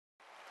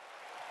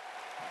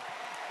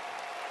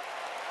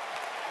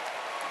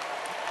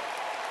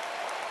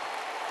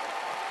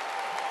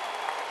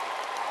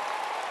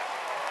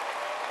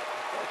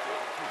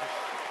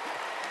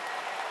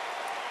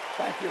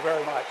you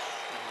very much.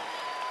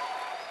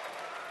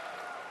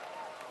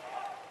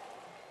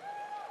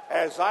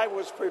 As I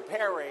was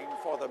preparing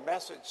for the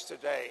message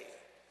today,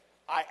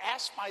 I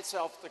asked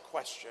myself the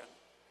question,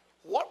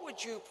 what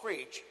would you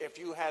preach if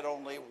you had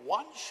only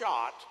one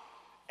shot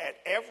at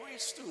every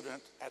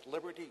student at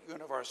Liberty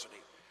University?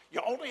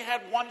 You only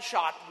had one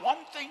shot, one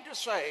thing to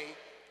say.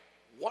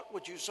 What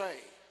would you say?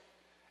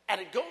 And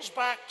it goes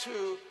back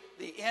to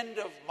the end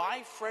of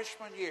my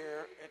freshman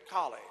year at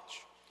college.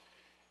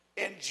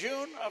 In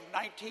June of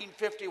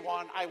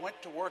 1951, I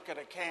went to work at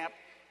a camp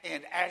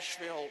in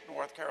Asheville,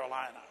 North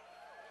Carolina.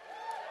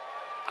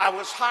 I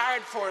was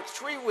hired for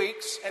 3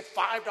 weeks at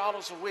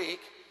 $5 a week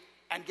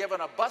and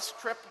given a bus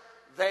trip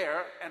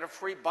there and a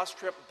free bus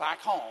trip back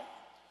home.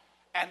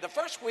 And the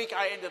first week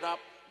I ended up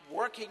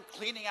working,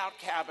 cleaning out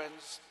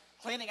cabins,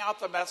 cleaning out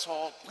the mess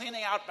hall,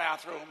 cleaning out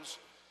bathrooms,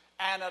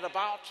 and at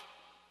about,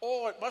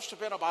 it must have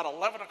been about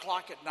 11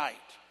 o'clock at night,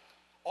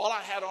 all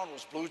I had on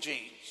was blue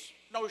jeans,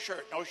 no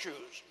shirt, no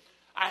shoes.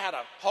 I had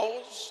a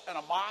hose and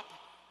a mop,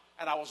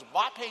 and I was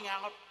mopping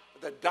out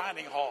the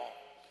dining hall.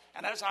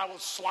 And as I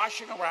was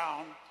sloshing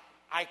around,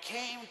 I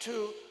came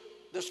to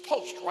this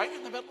post right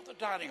in the middle of the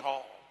dining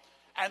hall.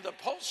 And the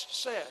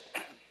post said,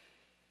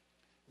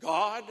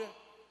 God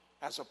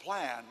has a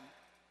plan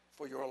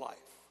for your life.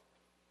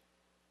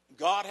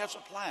 God has a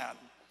plan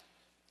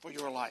for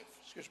your life.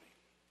 Excuse me.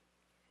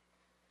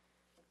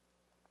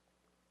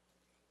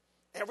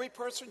 Every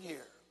person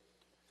here,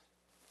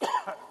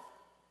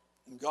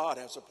 God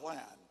has a plan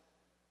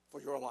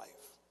for your life.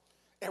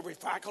 Every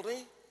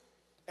faculty,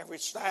 every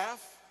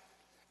staff,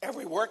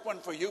 every workman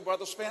for you,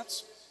 Brother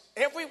Spence,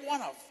 every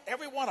one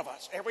of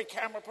us, every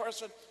camera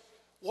person,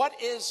 what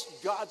is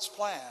God's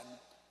plan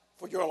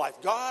for your life?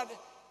 God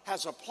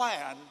has a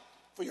plan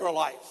for your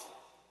life.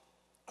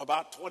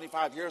 About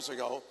 25 years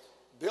ago,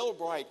 Bill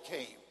Bright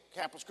came,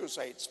 Campus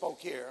Crusade, spoke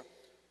here,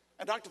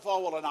 and Dr.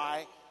 Falwell and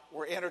I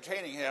were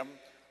entertaining him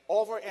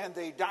over in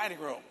the dining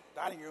room.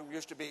 Dining room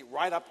used to be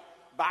right up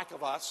back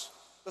of us,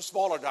 the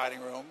smaller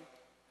dining room,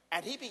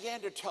 and he began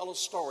to tell a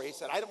story. He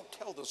said, I don't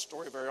tell this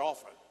story very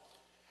often.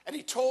 And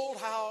he told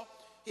how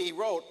he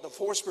wrote the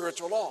 4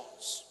 spiritual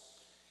laws.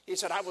 He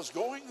said, I was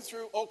going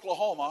through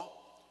Oklahoma,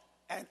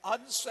 an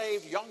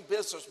unsaved young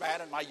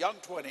businessman in my young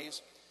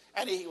 20s,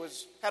 and he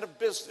had a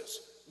business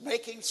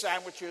making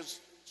sandwiches,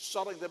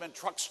 selling them in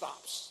truck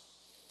stops.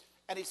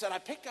 And he said, I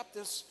picked up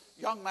this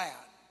young man.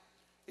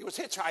 He was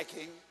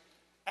hitchhiking,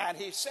 and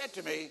he said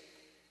to me,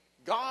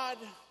 God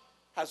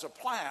has a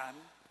plan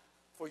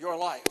for your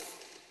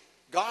life.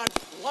 God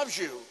loves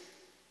you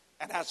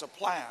and has a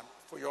plan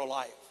for your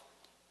life.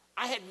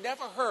 I had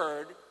never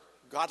heard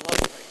God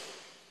loves me.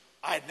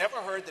 I had never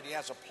heard that he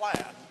has a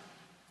plan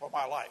for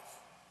my life.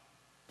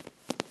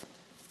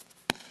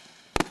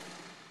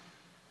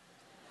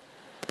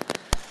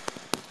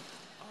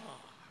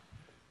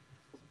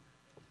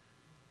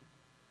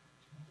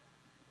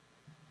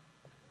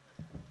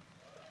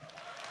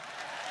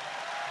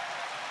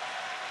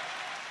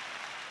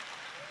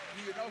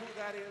 Do you know who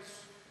that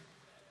is?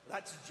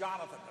 That's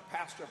Jonathan, the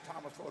pastor of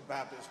Thomas Road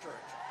Baptist Church.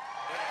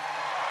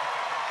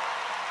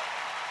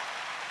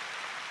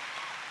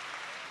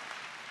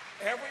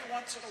 Every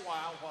once in a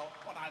while,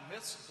 when I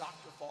miss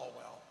Dr.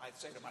 Falwell, I'd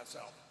say to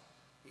myself,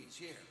 he's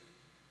here.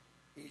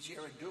 He's here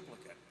in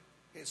duplicate.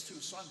 His 2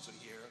 sons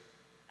are here,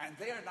 and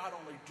they are not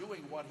only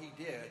doing what he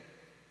did,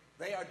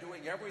 they are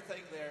doing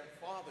everything their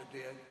father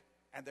did,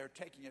 and they're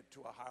taking it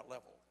to a higher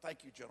level.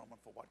 Thank you, gentlemen,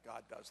 for what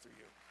God does through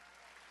you.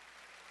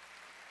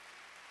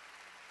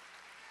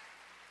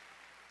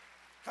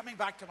 Coming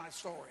back to my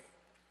story,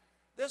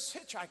 this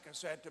hitchhiker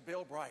said to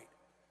Bill Bright,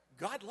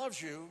 God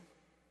loves you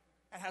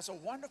and has a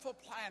wonderful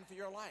plan for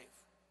your life.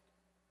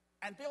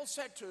 And Bill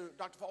said to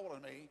Dr. Falwell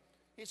and me,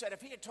 he said,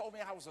 if he had told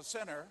me I was a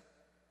sinner,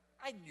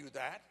 I knew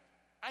that.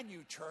 I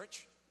knew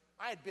church.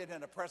 I had been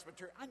in a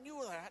presbytery. I knew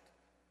that.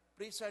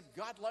 But he said,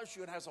 God loves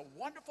you and has a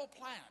wonderful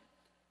plan.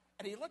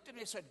 And he looked at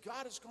me and said,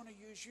 God is going to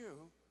use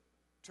you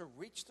to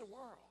reach the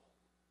world.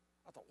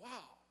 I thought,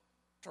 wow,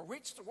 to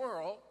reach the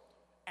world.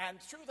 And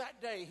through that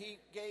day, he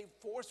gave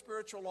 4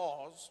 spiritual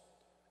laws,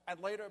 and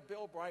later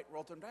Bill Bright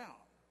wrote them down.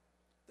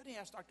 Then he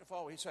asked Dr.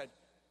 Falwell, he said,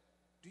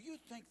 do you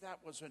think that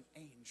was an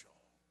angel?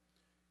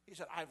 He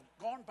said, I've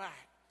gone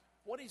back.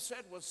 What he said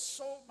was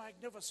so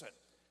magnificent.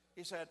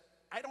 He said,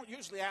 I don't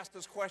usually ask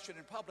this question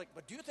in public,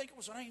 but do you think it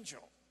was an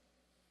angel?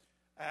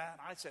 And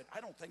I said,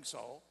 I don't think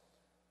so,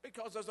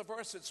 because there's a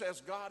verse that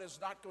says God is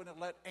not going to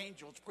let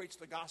angels preach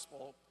the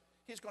gospel.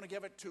 He's going to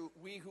give it to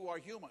we who are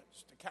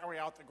humans to carry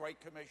out the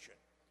Great Commission.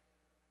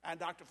 And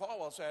Dr.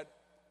 Falwell said,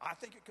 I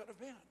think it could have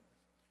been.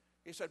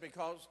 He said,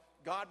 because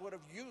God would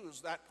have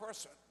used that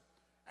person.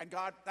 And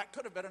God, that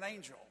could have been an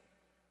angel.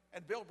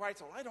 And Bill Bright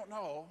said, I don't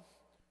know.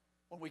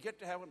 When we get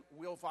to heaven,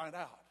 we'll find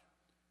out.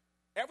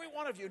 Every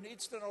one of you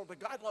needs to know that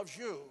God loves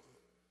you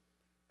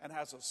and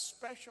has a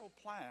special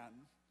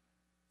plan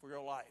for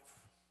your life.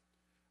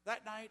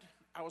 That night,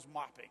 I was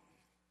mopping.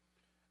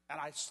 And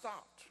I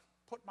stopped,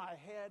 put my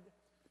head,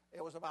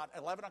 it was about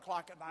 11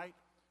 o'clock at night.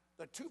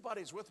 The 2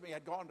 buddies with me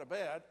had gone to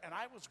bed, and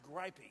I was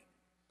griping.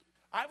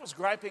 I was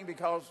griping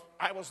because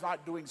I was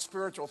not doing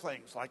spiritual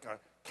things like a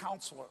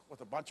counselor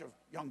with a bunch of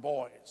young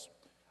boys.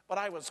 But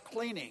I was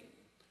cleaning,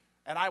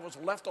 and I was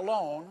left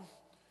alone,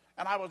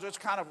 and I was just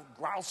kind of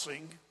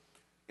grousing,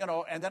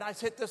 and then I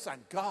hit this on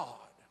God.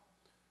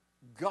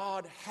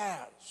 God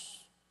has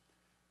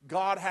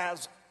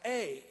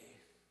a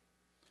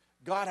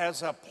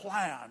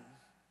plan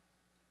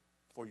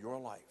for your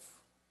life.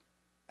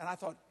 And I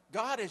thought,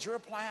 God, is your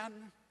plan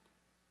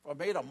for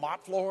me to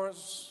mop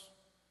floors?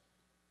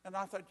 And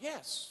I thought,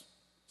 yes,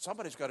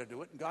 somebody's got to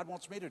do it, and God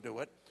wants me to do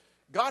it.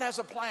 God has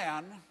a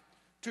plan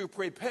to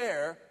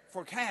prepare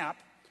for camp.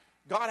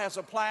 God has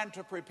a plan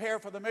to prepare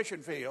for the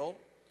mission field,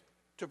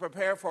 to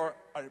prepare for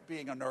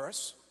being a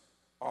nurse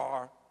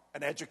or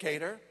an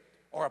educator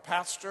or a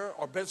pastor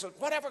or business.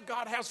 Whatever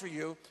God has for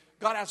you,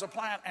 God has a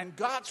plan. And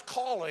God's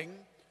calling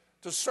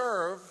to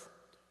serve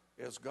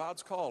is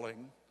God's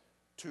calling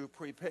to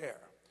prepare.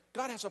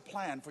 God has a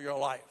plan for your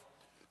life.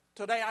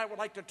 Today I would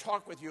like to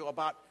talk with you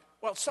about,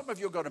 some of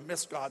you are going to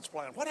miss God's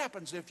plan. What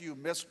happens if you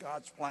miss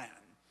God's plan?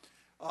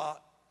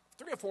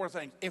 3 or 4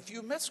 things. If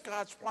you miss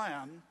God's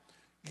plan,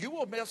 you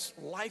will miss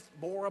life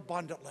more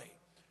abundantly.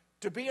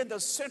 To be in the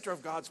center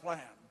of God's plan.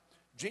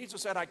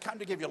 Jesus said, I come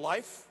to give you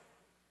life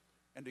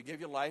and to give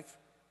you life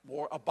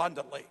more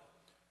abundantly.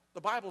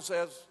 The Bible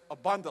says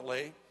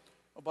abundantly,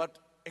 but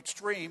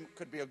extreme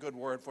could be a good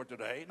word for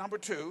today. Number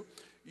 2,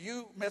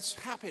 you miss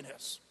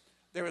happiness.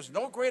 There is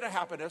no greater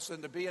happiness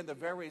than to be in the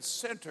very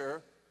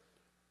center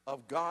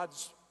of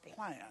God's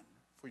plan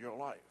for your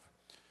life.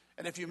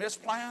 And if you miss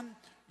plan,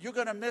 you're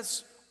going to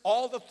miss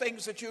all the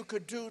things that you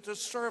could do to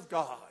serve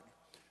God.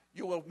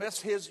 You will miss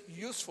his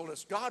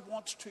usefulness. God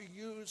wants to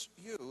use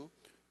you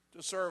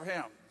to serve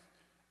him.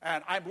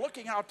 And I'm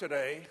looking out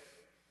today,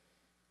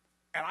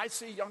 and I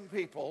see young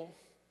people,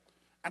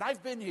 and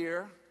I've been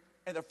here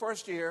in the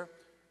first year.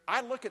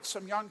 I look at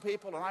some young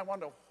people, and I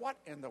wonder, what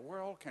in the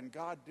world can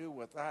God do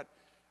with that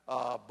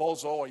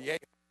bozo or yay,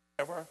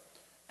 whatever?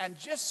 And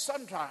just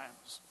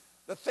sometimes,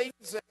 the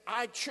things that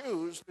I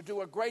choose to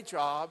do a great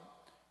job,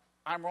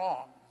 I'm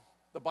wrong.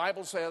 The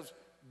Bible says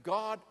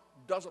God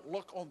doesn't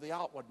look on the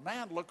outward.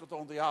 Man looketh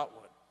on the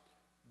outward.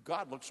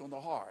 God looks on the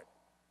heart.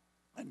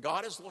 And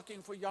God is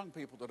looking for young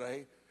people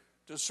today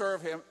to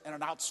serve him in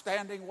an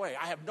outstanding way.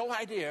 I have no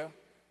idea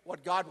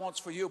what God wants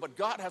for you, but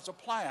God has a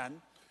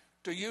plan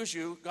to use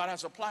you. God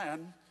has a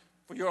plan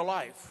for your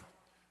life.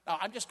 Now,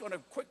 I'm just going to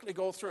quickly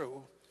go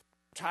through,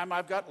 the time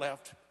I've got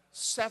left,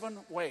 7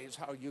 ways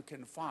how you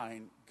can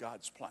find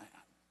God's plan.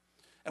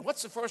 And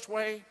what's the first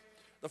way?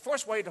 The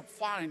first way to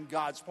find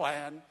God's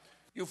plan,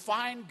 you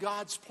find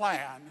God's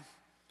plan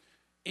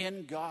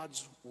in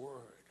God's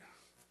Word.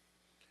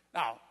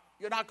 Now,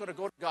 you're not going to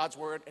go to God's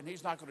Word, and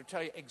he's not going to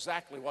tell you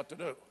exactly what to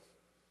do.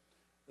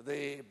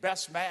 The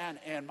best man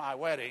in my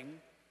wedding,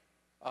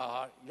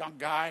 young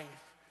guy,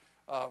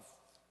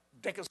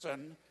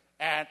 Dickinson,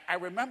 and I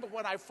remember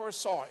when I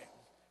first saw him,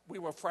 we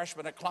were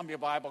freshmen at Columbia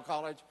Bible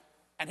College,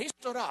 and he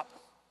stood up.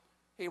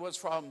 He was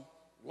from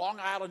Long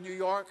Island, New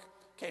York,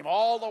 came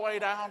all the way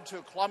down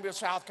to Columbia,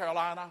 South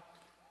Carolina,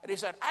 and he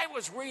said, I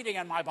was reading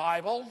in my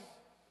Bible,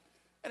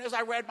 and as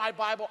I read my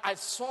Bible, I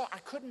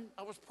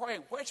was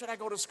praying, where should I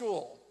go to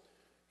school?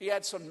 He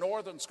had some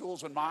northern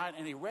schools in mind,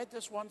 and he read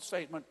this one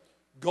statement,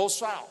 go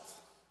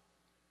south.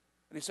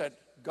 And he said,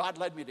 God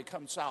led me to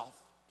come south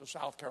to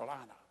South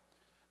Carolina.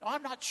 Now,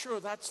 I'm not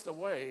sure that's the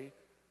way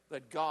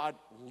that God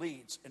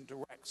leads and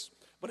directs.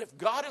 But if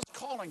God is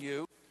calling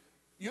you,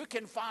 you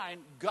can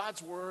find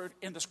God's Word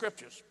in the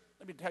Scriptures.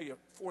 Let me tell you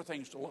 4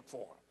 things to look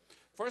for.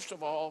 First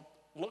of all,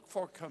 look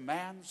for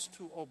commands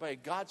to obey.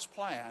 God's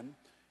plan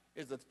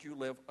is that you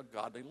live a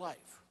godly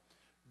life.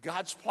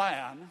 God's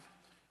plan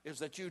is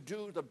that you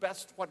do the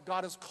best what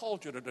God has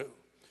called you to do.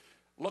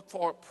 Look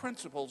for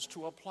principles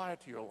to apply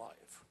to your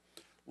life.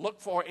 Look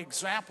for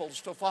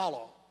examples to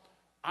follow.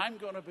 I'm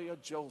going to be a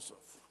Joseph.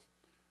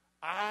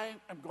 I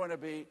am going to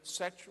be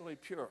sexually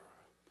pure.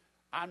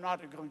 I'm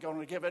not going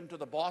to give in to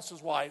the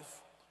boss's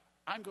wife.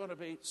 I'm going to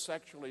be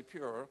sexually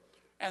pure.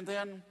 And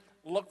then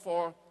look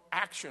for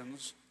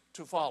actions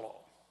to follow.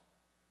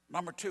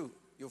 Number 2,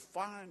 you'll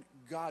find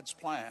God's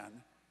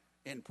plan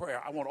in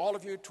prayer. I want all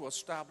of you to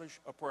establish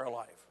a prayer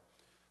life.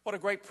 What a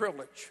great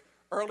privilege.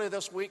 Earlier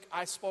this week,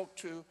 I spoke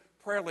to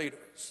prayer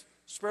leaders,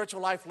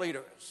 spiritual life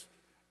leaders,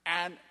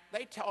 and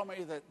they tell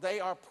me that they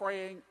are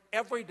praying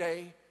every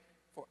day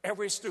for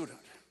every student.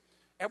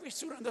 Every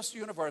student in this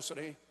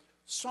university,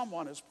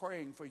 someone is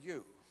praying for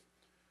you.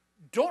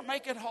 Don't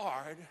make it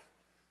hard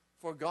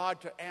for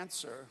God to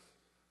answer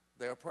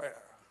their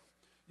prayer.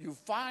 You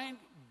find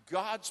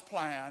God's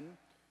plan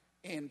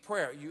in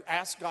prayer. You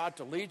ask God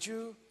to lead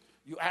you.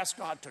 You ask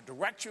God to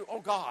direct you.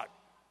 Oh, God,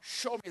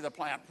 show me the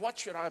plan. What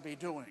should I be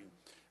doing?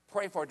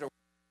 Pray for directions.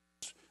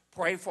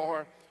 Pray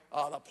for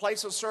the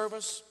place of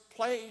service.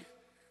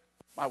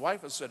 My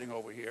wife is sitting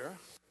over here.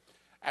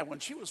 And when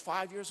she was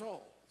 5 years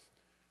old,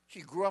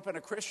 she grew up in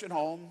a Christian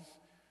home.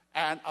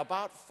 And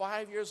about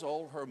 5 years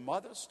old, her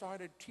mother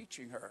started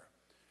teaching her,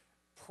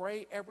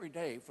 pray every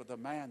day for the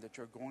man that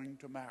you're going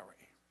to marry.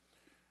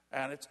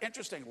 And it's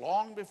interesting,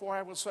 long before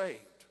I was saved,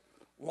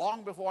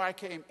 long before I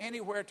came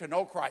anywhere to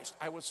know Christ,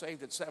 I was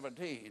saved at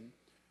 17,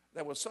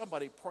 there was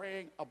somebody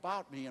praying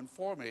about me and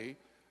for me,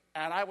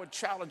 and I would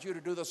challenge you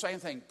to do the same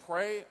thing.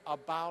 Pray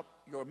about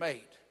your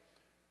mate.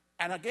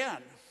 And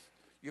again,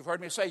 you've heard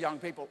me say, young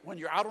people, when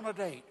you're out on a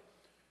date,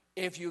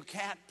 if you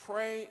can't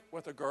pray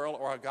with a girl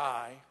or a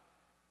guy,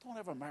 don't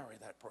ever marry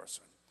that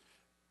person.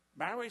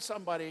 Marry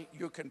somebody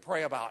you can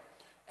pray about.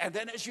 And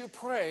then as you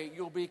pray,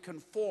 you'll be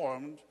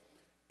conformed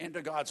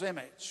into God's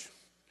image.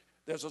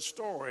 There's a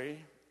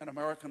story in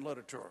American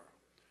literature.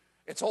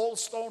 It's Old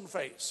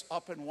Stoneface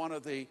up in one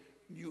of the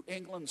New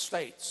England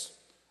states.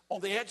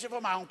 On the edge of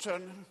a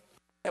mountain,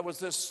 there was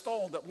this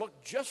stone that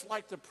looked just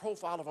like the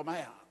profile of a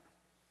man.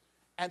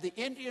 And the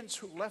Indians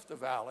who left the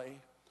valley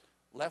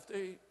left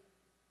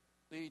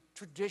the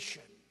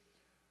tradition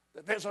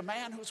that there's a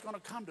man who's going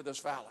to come to this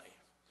valley.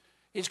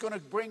 He's going to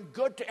bring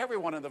good to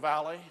everyone in the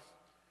valley.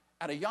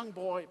 And a young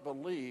boy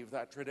believed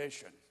that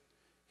tradition.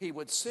 He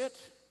would sit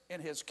in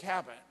his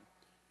cabin,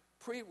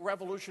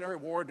 pre-Revolutionary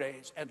War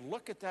days, and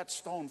look at that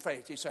stone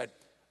face. He said,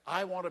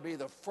 I want to be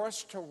the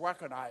first to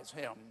recognize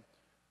him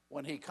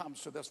when he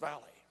comes to this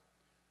valley.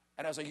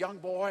 And as a young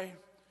boy,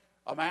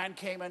 a man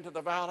came into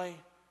the valley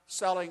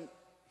selling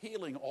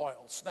healing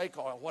oil, snake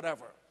oil,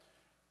 whatever.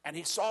 And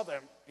he saw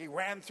them. He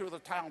ran through the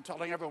town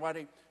telling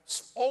everybody,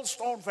 Old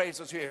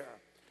Stoneface is here.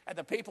 And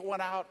the people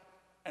went out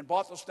and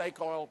bought the snake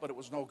oil, but it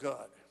was no good.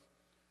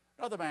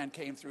 Another man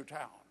came through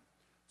town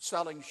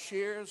selling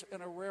shears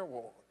in a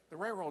railroad. The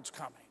railroad's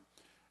coming.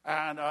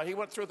 And he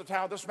went through the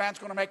town. This man's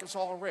going to make us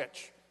all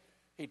rich.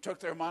 He took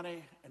their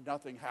money and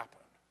nothing happened.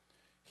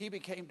 He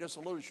became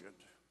disillusioned.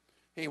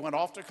 He went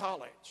off to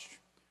college.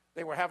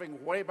 They were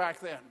having, way back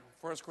then,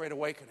 First Great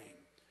Awakening.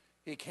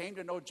 He came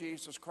to know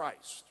Jesus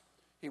Christ.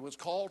 He was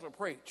called to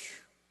preach.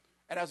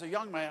 And as a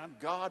young man,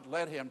 God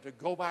led him to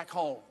go back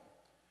home.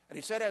 And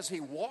he said as he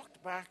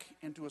walked back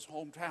into his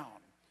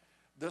hometown,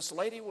 this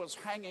lady was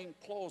hanging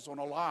clothes on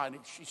a line,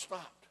 and she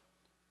stopped.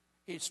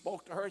 He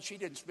spoke to her, and she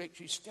didn't speak.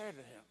 She stared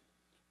at him,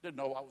 didn't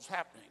know what was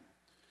happening.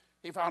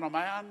 He found a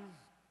man.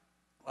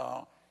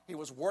 He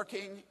was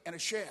working in a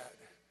shed.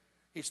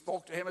 He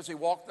spoke to him as he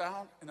walked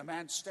down, and the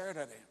man stared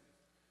at him.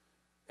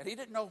 And he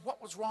didn't know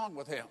what was wrong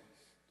with him.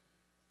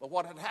 But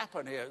what had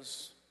happened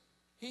is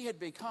he had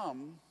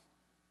become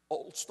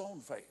Old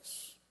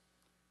Stoneface.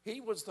 He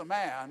was the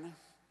man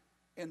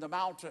in the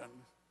mountain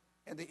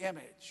in the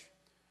image.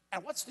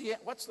 And what's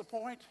the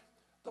point?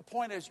 The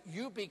point is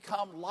you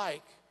become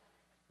like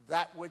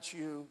that which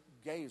you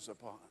gaze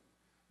upon.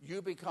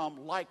 You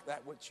become like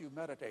that which you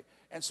meditate.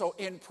 And so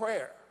in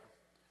prayer,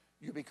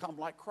 you become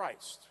like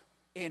Christ.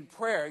 In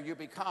prayer, you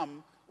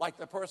become like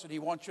the person he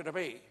wants you to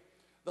be.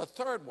 The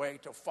third way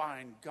to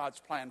find God's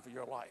plan for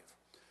your life.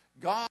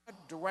 God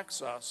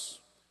directs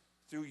us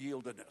through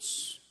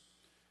yieldedness.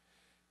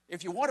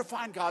 If you want to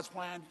find God's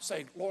plan,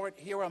 say, Lord,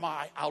 here am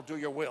I, I'll do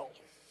your will.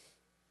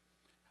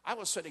 I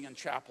was sitting in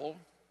chapel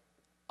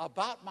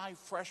about my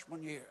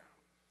freshman year,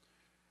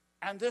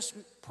 and this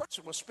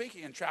person was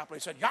speaking in chapel. He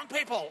said, young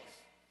people,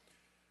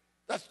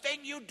 the thing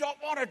you don't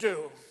want to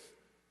do,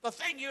 the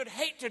thing you'd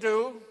hate to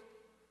do,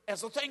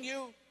 is the thing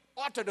you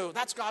ought to do.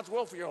 That's God's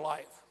will for your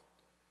life.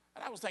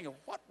 And I was thinking,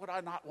 what would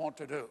I not want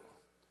to do?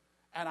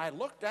 And I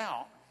looked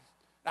down.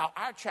 Now,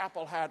 our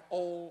chapel had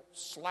old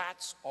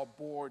slats or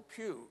board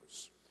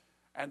pews.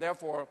 And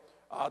therefore,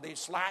 these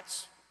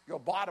slats, your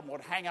bottom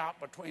would hang out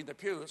between the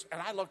pews.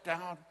 And I looked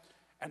down,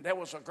 and there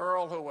was a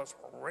girl who was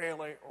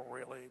really,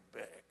 really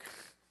big.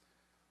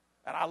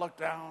 And I looked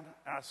down,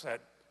 and I said,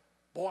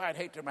 boy, I'd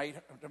hate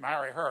to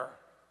marry her.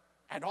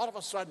 And all of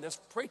a sudden, this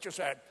preacher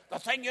said, the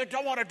thing you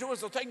don't want to do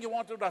is the thing you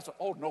want to do. And I said,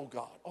 oh, no,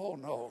 God. Oh,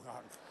 no,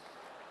 God.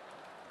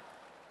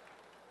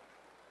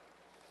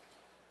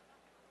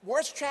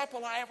 Worst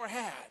chapel I ever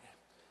had.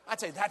 I'd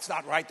say, that's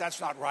not right, that's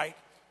not right.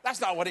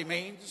 That's not what he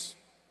means.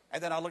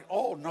 And then I look,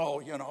 oh,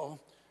 no, you know.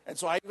 And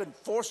so I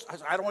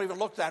don't even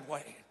look that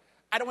way.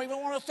 I don't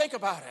even want to think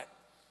about it.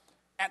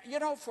 And, you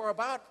know, for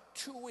about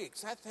 2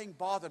 weeks, that thing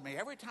bothered me.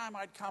 Every time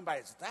I'd come by,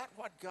 is that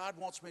what God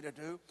wants me to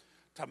do?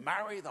 To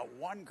marry the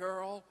one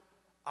girl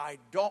I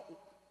don't...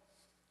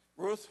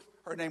 Ruth,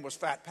 her name was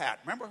Fat Pat.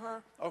 Remember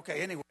her?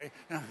 Okay, anyway.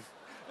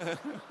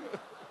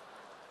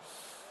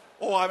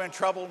 Oh, I'm in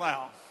trouble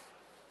now.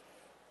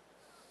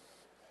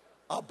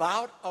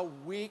 About a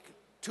week,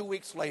 2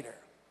 weeks later,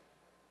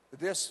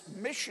 this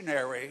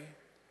missionary,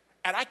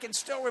 and I can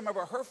still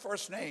remember her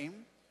first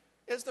name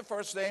is the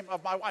first name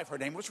of my wife. Her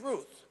name was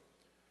Ruth.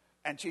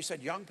 And she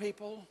said, young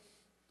people,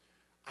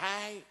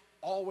 I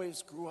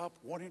always grew up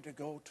wanting to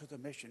go to the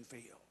mission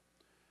field.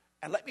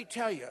 And let me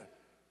tell you,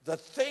 the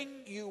thing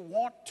you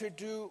want to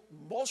do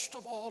most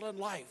of all in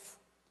life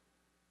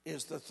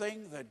is the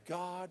thing that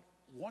God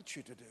wants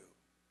you to do.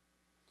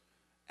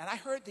 And I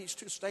heard these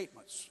two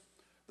statements.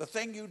 The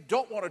thing you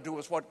don't want to do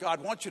is what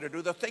God wants you to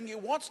do. The thing you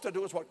want to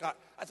do is what God...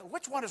 I said,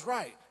 which one is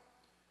right?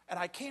 And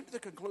I came to the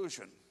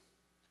conclusion,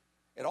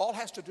 it all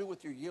has to do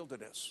with your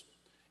yieldedness.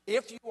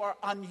 If you are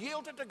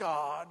unyielded to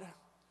God,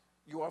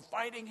 you are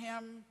fighting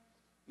him,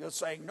 you're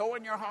saying no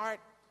in your heart,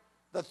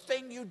 the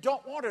thing you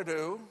don't want to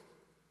do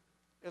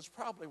is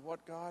probably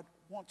what God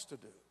wants to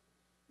do.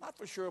 Not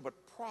for sure, but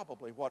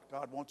probably what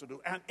God wants to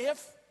do. And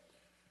if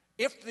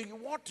you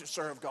want to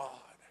serve God,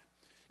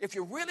 if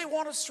you really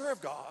want to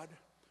serve God,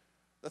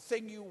 the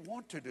thing you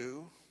want to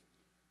do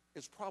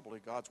is probably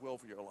God's will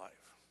for your life.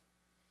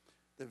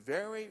 The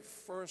very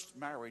first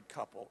married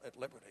couple at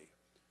Liberty,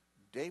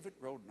 David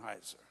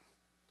Rodenheiser,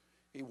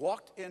 he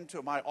walked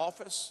into my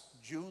office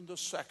June the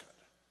 2nd,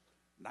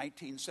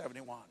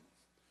 1971,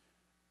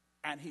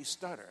 and he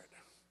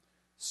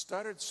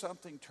stuttered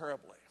something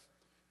terribly.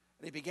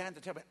 And he began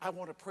to tell me, I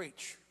want to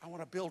preach. I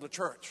want to build a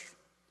church.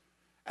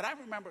 And I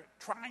remember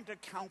trying to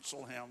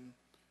counsel him,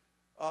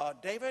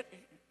 David,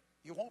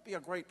 you won't be a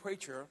great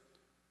preacher,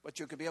 but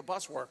you could be a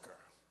bus worker.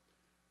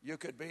 You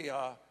could be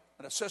an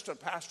assistant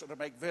pastor to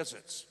make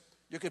visits.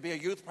 You could be a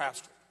youth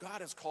pastor.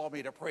 God has called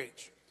me to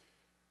preach.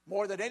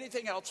 More than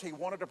anything else, he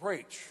wanted to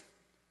preach,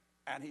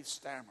 and he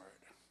stammered.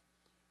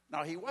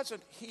 Now, he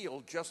wasn't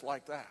healed just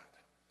like that,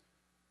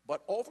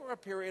 but over a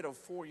period of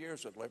 4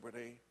 years at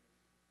Liberty,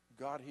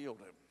 God healed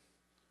him.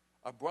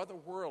 A brother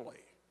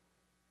Worley,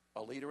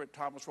 a leader at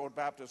Thomas Road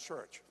Baptist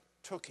Church,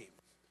 took him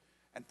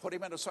and put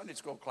him in a Sunday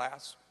school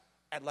class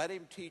and let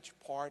him teach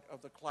part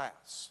of the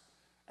class.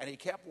 And he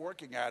kept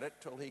working at it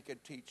till he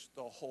could teach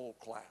the whole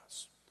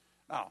class.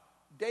 Now,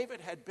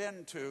 David had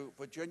been to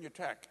Virginia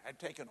Tech, had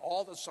taken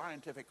all the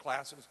scientific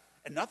classes,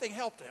 and nothing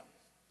helped him.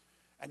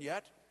 And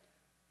yet,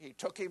 he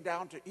took him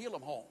down to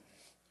Elam Home.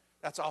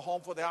 That's our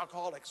home for the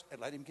alcoholics, and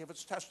let him give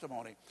his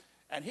testimony.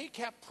 And he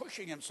kept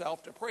pushing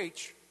himself to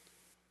preach,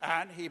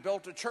 and he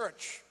built a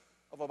church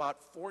of about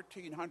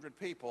 1,400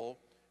 people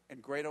in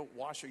Greater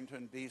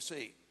Washington,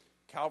 D.C.,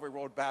 Calvary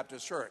Road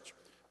Baptist Church.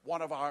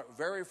 One of our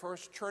very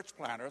first church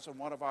planners and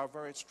one of our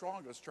very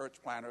strongest church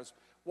planners.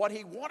 What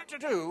he wanted to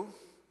do,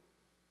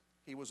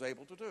 he was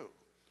able to do.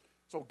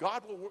 So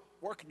God will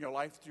work in your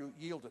life through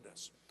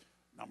yieldedness.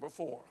 Number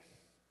 4,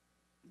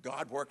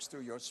 God works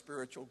through your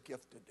spiritual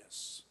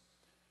giftedness.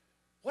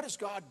 What has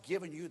God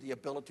given you the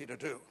ability to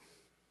do?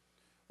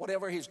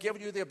 Whatever he's given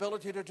you the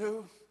ability to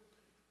do,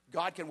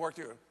 God can work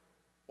through.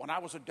 When I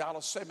was at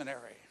Dallas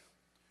Seminary,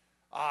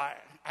 I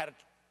had a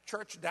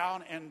church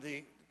down in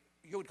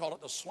you would call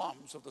it the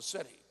slums of the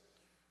city.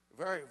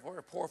 Very,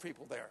 very poor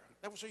people there.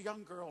 There was a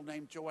young girl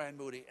named Joanne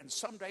Moody, and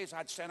some days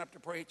I'd stand up to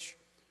preach,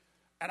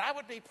 and I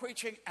would be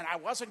preaching, and I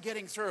wasn't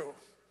getting through.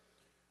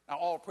 Now,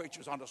 all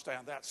preachers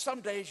understand that.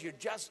 Some days you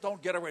just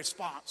don't get a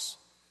response.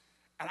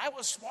 And I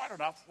was smart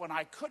enough, when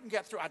I couldn't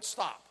get through, I'd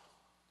stop.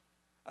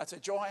 I'd say,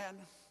 Joanne,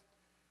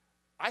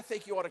 I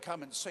think you ought to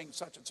come and sing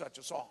such and such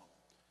a song.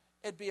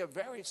 It'd be a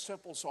very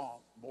simple song,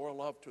 More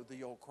Love to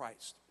Thee, O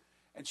Christ.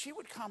 And she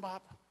would come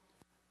up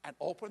and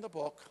open the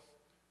book,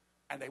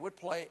 and they would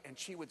play, and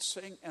she would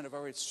sing in a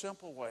very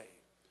simple way,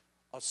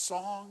 a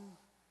song,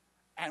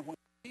 and when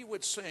she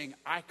would sing,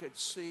 I could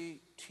see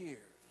tears.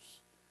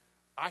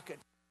 I could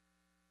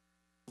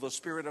feel the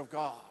Spirit of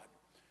God.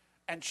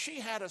 And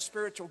she had a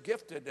spiritual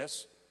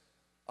giftedness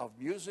of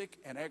music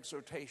and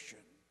exhortation.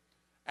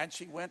 And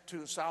she went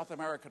to South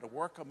America to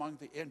work among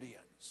the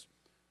Indians.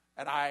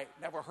 And I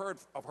never heard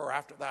of her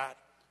after that,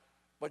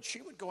 but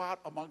she would go out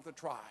among the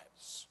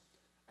tribes,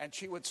 and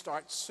she would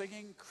start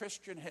singing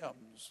Christian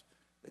hymns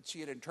that she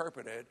had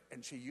interpreted,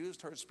 and she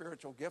used her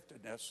spiritual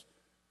giftedness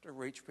to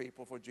reach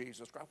people for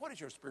Jesus Christ. What is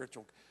your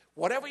spiritual?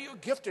 Whatever you're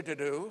gifted to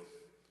do,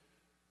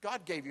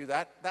 God gave you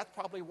that. That's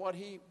probably what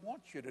he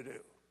wants you to do.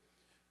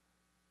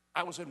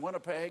 I was in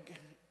Winnipeg,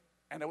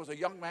 and there was a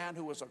young man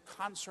who was a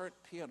concert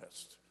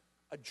pianist,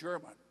 a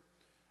German,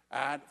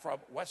 and from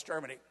West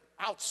Germany,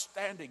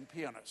 outstanding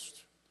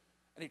pianist.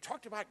 And he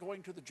talked about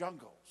going to the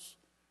jungles.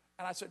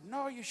 And I said,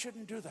 no, you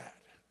shouldn't do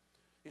that.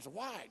 He said,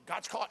 why?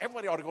 God's called,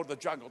 everybody ought to go to the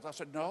jungles. I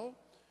said, no,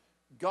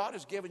 God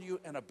has given you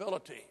an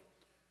ability.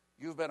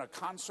 You've been a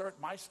concert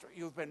maestro.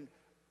 You've been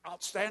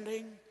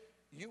outstanding.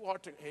 You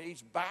ought to,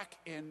 he's back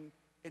in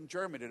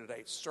Germany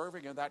today,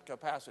 serving in that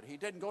capacity. He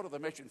didn't go to the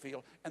mission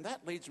field. And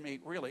that leads me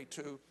really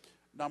to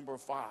number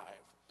 5.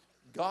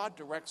 God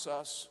directs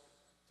us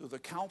through the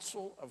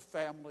counsel of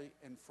family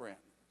and friends.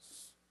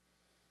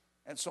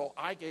 And so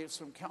I gave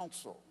some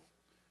counsel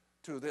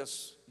to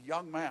this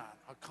young man,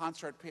 a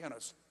concert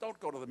pianist. Don't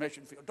go to the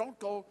mission field. Don't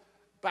go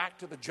back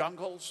to the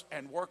jungles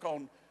and work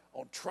on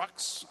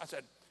trucks. I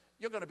said,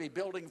 you're going to be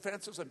building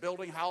fences and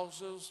building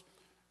houses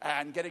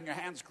and getting your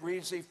hands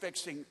greasy,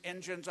 fixing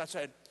engines. I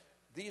said,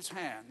 these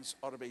hands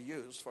ought to be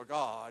used for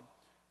God.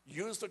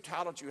 Use the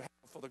talent you have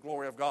for the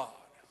glory of God.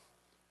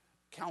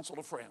 Counsel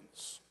of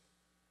friends.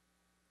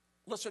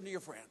 Listen to your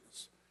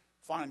friends.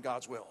 Find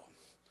God's will.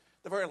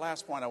 The very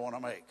last point I want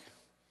to make.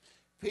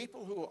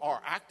 People who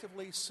are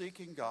actively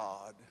seeking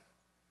God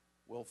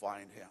will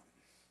find him.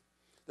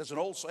 There's an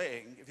old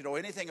saying, if you know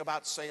anything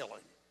about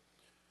sailing.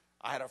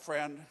 I had a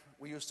friend,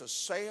 we used to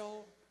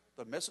sail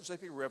the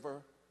Mississippi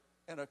River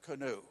in a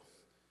canoe.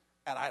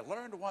 And I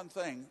learned one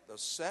thing, the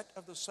set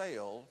of the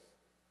sail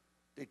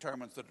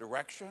determines the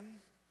direction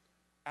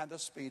and the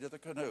speed of the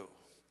canoe.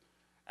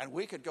 And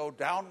we could go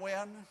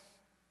downwind,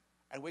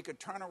 and we could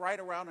turn right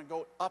around and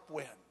go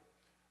upwind.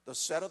 The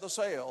set of the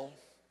sail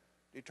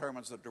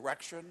determines the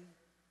direction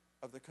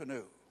of the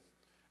canoe.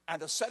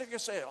 And the set of your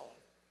sail,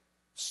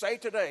 say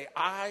today,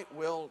 I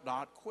will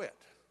not quit.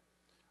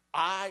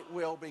 I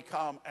will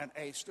become an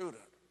A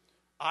student.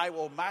 I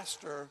will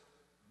master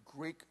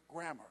Greek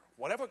grammar.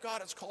 Whatever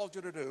God has called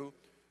you to do,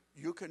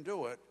 you can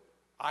do it.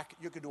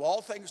 You can do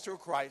all things through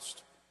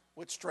Christ,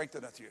 which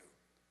strengtheneth you.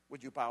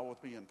 Would you bow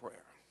with me in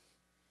prayer?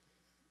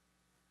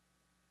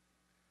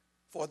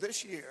 For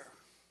this year,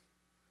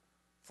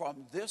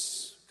 from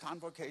this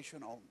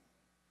convocation on,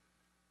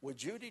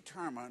 would you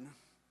determine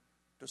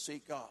to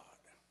seek God?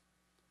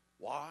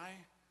 Why?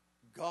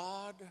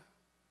 God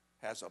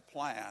has a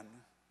plan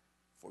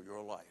for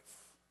your life.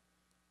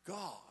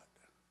 God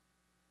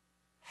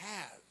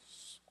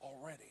has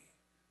already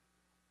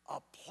a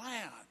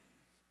plan,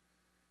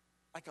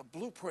 like a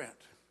blueprint.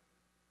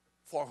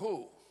 For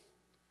who?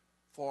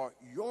 For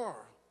your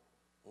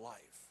life.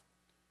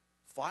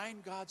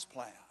 Find God's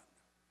plan.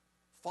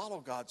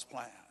 Follow God's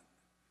plan.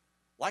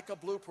 Like a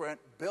blueprint,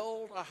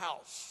 build a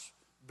house,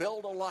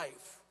 build a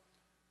life,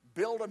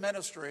 build a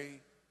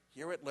ministry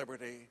here at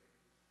Liberty,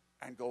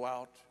 and go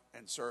out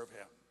and serve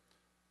Him.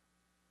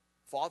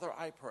 Father,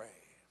 I pray,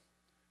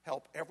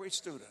 help every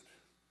student,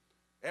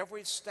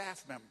 every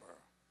staff member,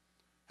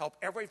 help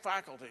every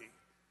faculty,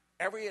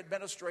 every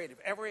administrative,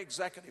 every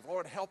executive.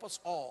 Lord, help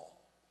us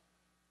all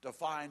to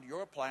find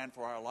your plan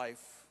for our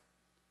life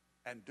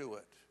and do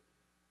it.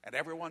 And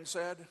everyone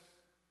said,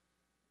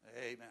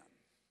 amen.